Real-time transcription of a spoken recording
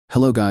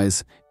Hello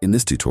guys, in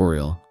this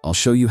tutorial, I'll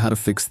show you how to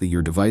fix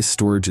your device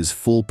storage is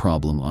full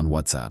problem on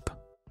WhatsApp.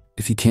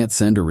 If you can't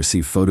send or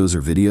receive photos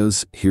or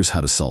videos, here's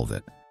how to solve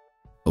it.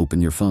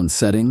 Open your phone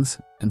settings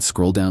and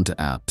scroll down to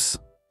apps.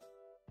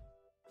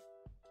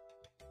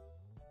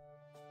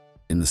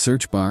 In the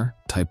search bar,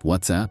 type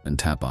WhatsApp and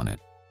tap on it.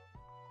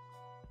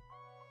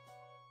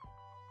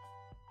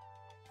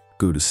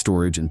 Go to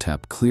storage and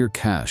tap clear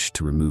cache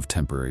to remove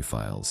temporary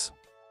files.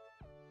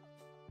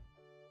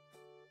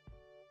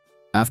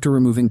 After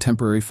removing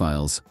temporary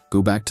files,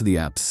 go back to the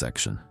apps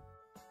section.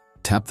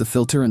 Tap the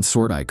filter and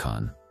sort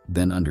icon,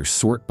 then under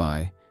sort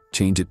by,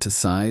 change it to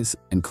size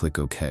and click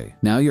OK.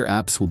 Now your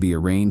apps will be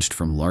arranged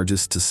from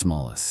largest to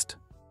smallest.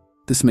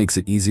 This makes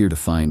it easier to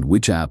find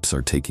which apps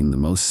are taking the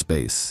most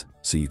space,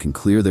 so you can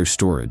clear their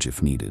storage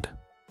if needed.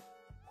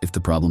 If the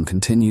problem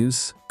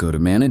continues, go to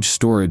Manage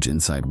Storage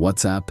inside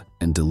WhatsApp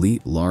and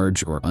delete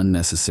large or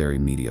unnecessary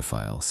media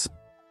files.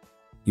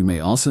 You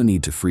may also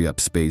need to free up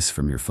space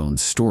from your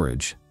phone's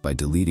storage by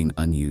deleting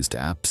unused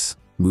apps,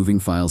 moving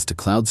files to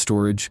cloud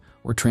storage,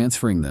 or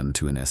transferring them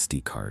to an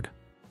SD card.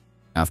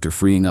 After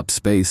freeing up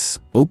space,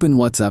 open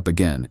WhatsApp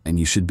again and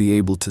you should be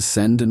able to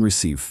send and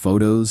receive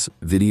photos,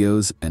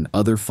 videos, and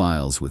other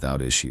files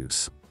without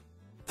issues.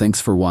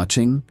 Thanks for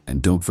watching,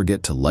 and don't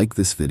forget to like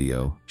this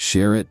video,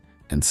 share it,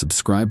 and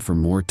subscribe for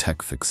more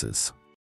tech fixes.